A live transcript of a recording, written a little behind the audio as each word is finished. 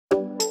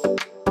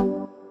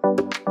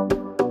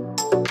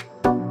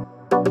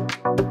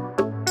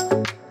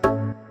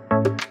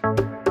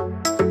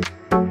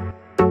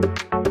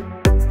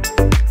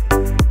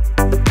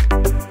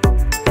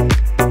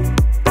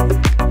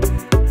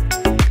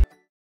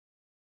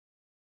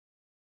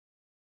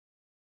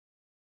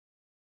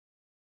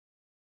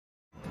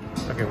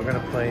Okay, we're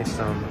gonna play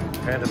some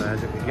Panda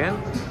Magic again.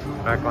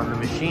 Back on the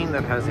machine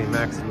that has a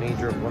max and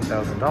major of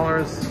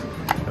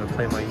 $1,000. Gonna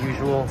play my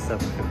usual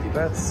 750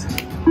 bets.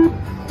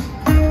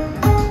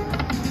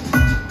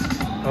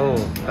 Oh,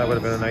 that would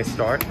have been a nice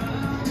start.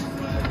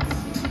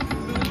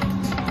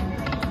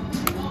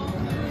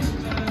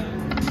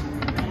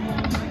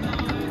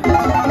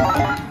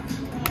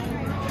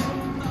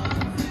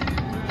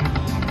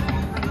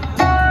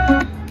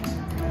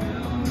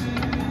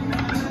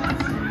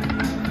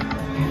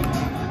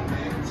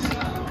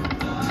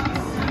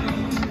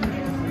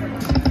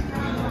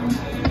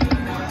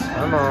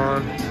 Come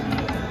on.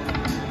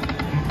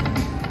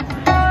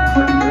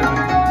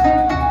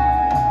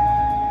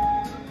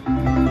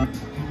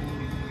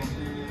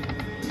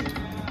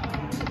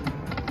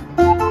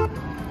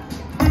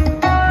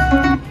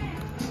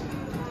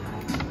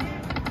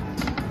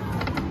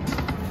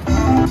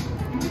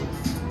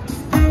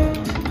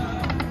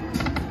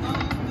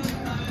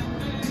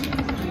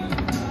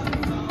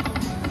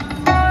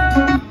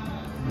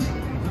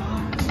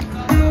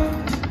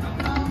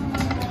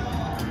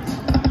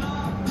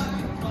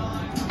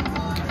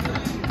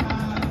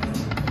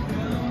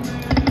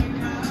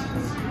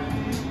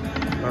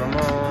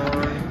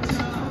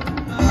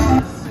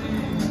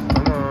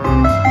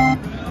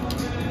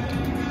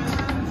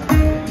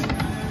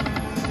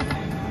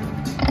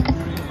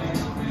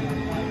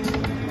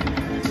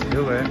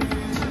 Do it.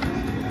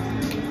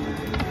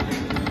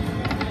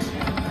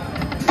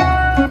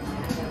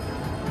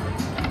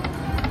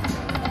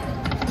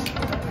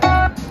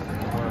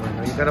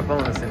 Oh, you got a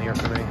bonus in here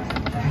for me.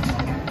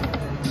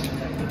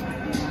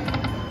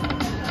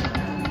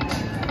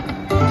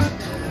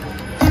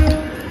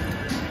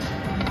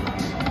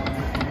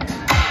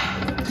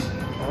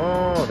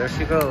 Oh, there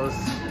she goes.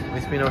 At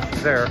least we know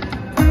she's there.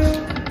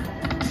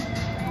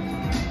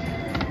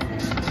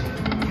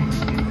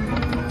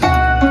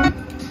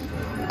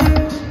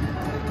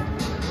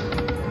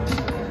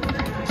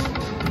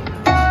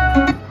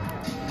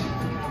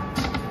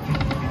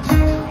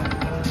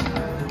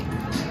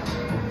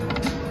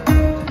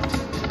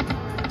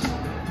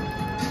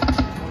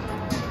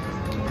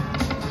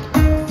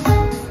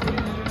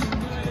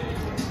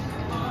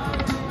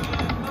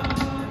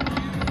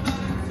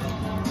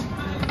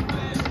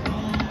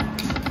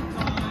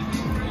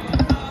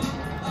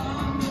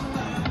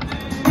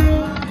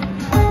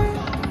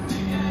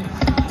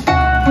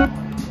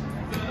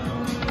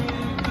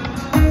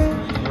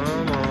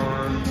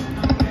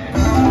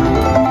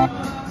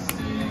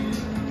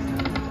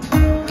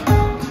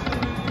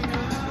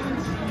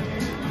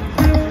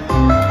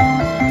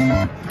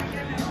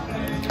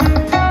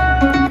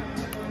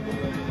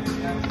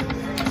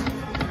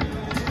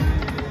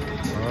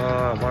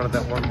 I wanted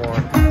that one more.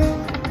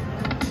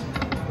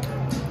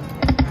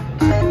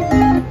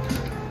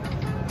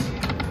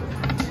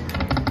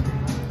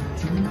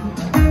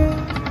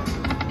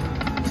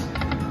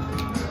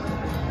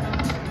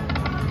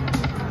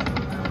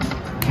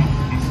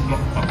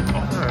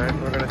 Alright,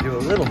 we're going to do a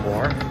little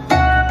more.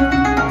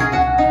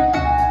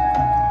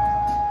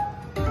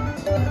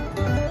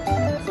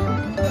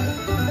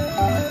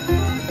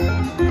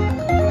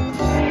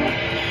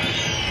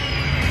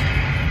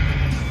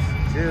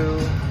 Do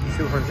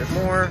 200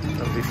 more,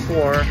 that'll be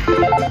 4.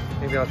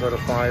 Maybe I'll go to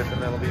 5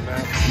 and that'll be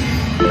max.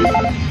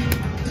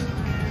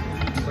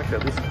 I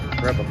could at least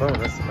grab a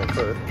bonus if I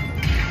could.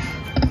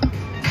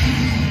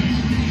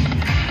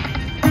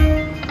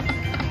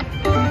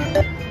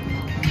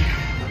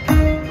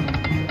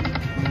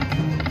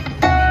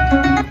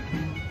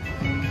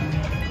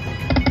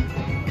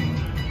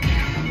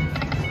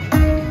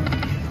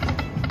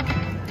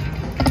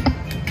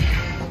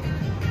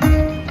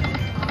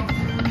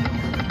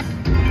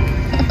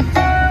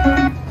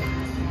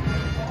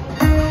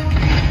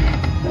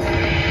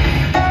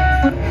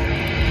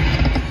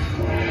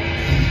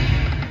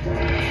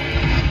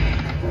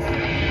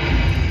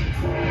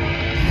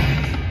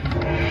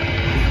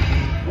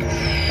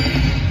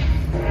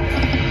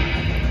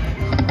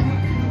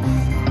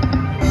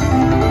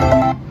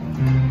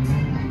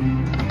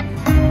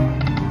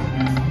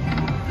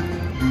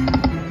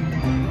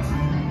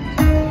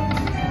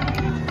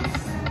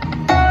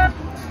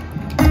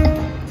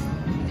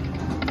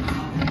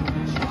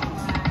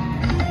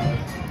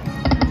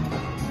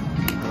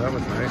 That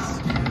was nice.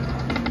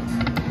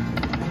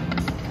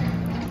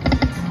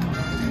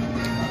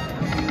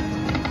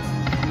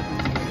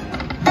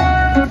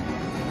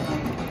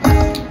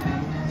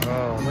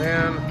 Oh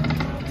man.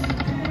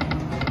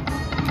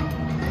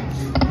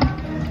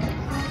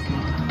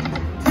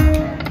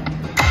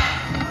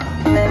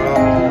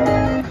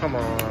 Oh, come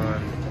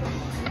on.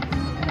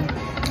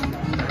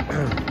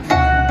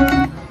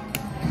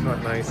 It's not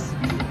nice.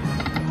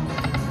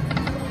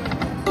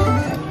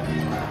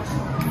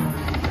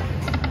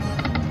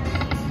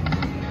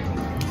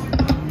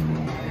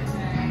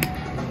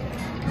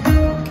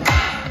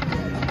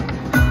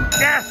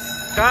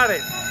 Got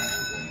it.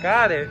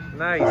 Got it.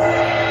 Nice.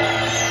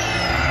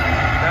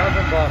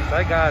 $1,000 bucks.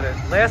 I got it.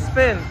 Last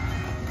spin.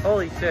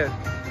 Holy shit.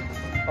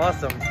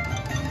 Awesome.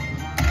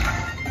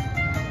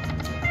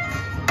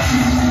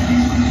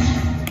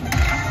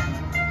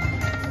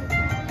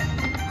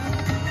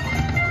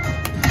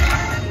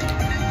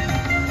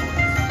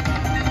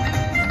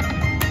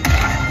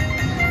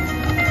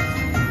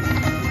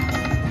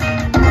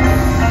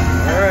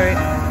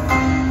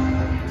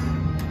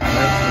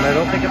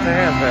 make it to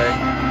hand pay.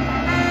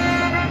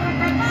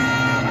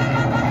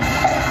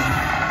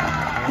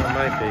 Well, it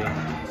might be.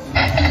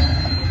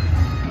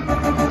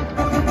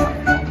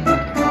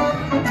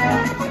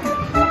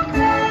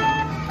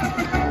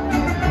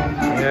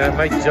 Yeah, it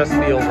might just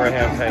be over a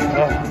hand pay.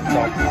 Oh,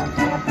 sucks.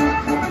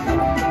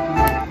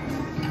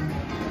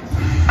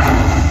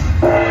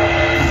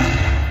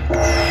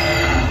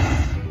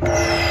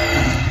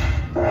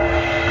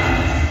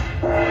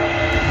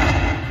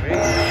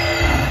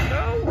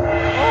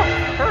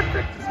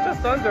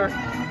 Under.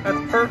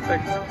 That's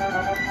perfect.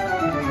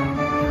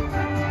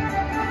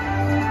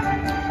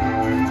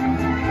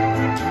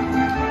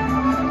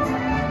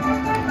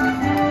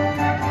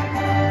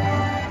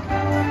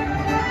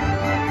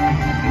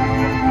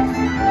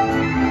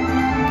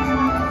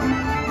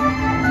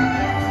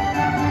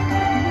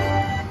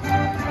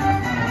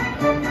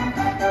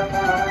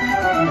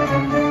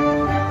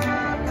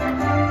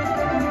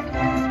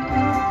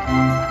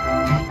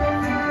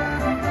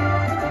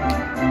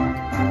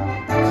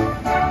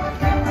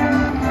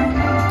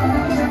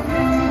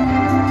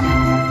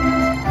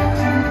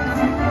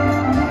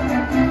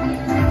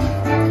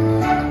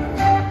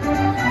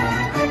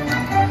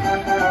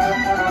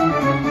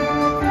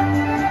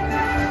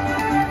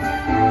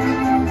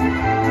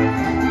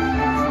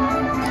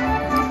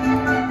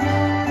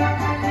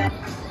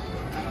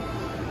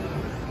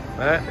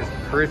 That is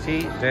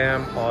pretty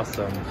damn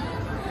awesome.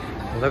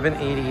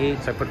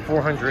 1188, so I put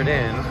 400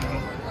 in,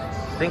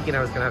 thinking I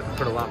was gonna have to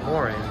put a lot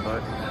more in,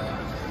 but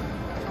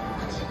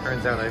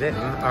turns out I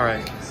didn't. All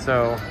right,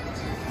 so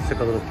took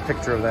a little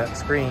picture of that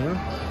screen,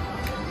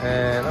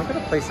 and I'm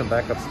gonna play some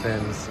backup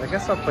spins. I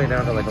guess I'll play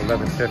down to like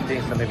 1150,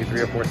 so maybe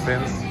 3 or 4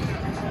 spins.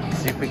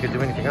 See if we could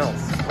do anything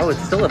else. Oh,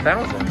 it's still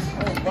 1,000. It's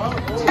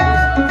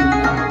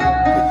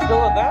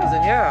still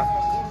 1,000, yeah.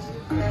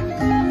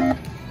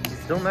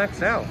 It's still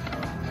maxed out.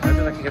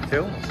 Imagine I can get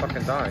 2. I'll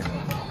fucking die.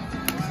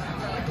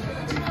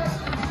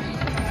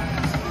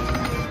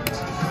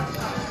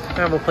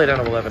 And we'll play down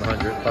to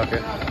 1100. Fuck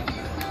it.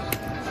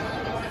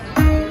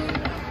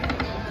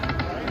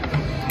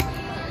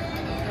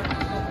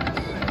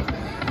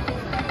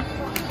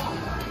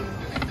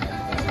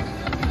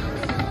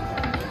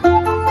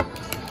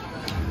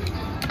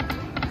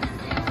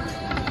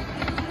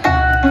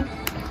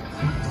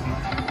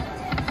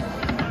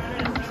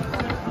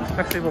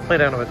 Actually, we'll play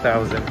down to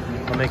 1,000.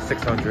 I'll make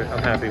 600.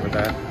 I'm happy with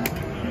that.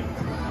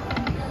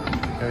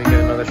 And we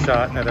get another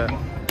shot at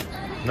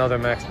another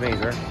max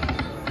major.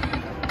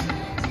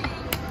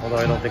 Although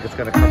I don't think it's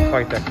going to come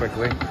quite that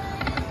quickly.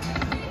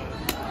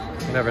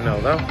 You never know,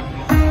 though.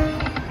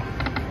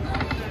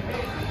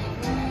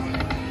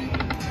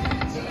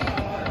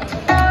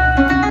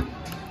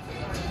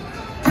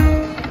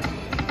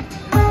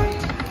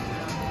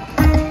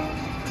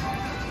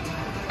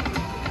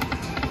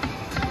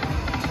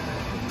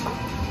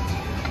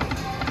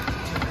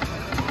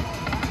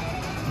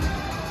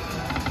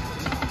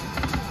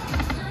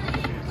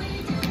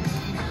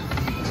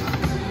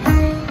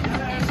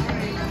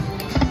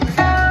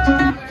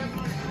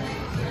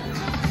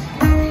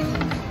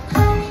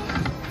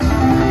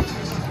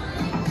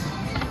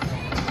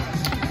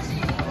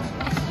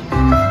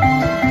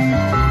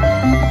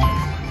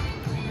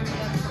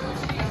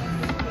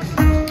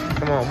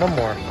 Come on, one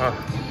more.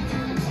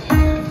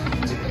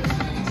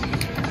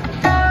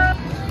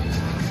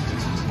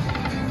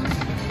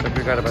 Looks like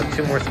we got about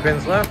 2 more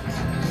spins left.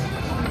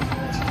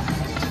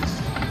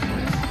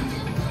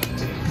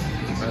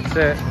 That's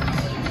it.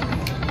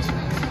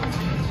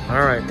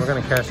 Alright, we're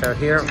going to cash out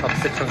here, up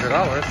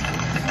 $600.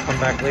 Come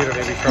back later,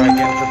 maybe try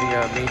again for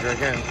the major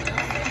again.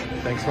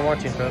 Thanks for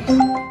watching,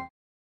 folks.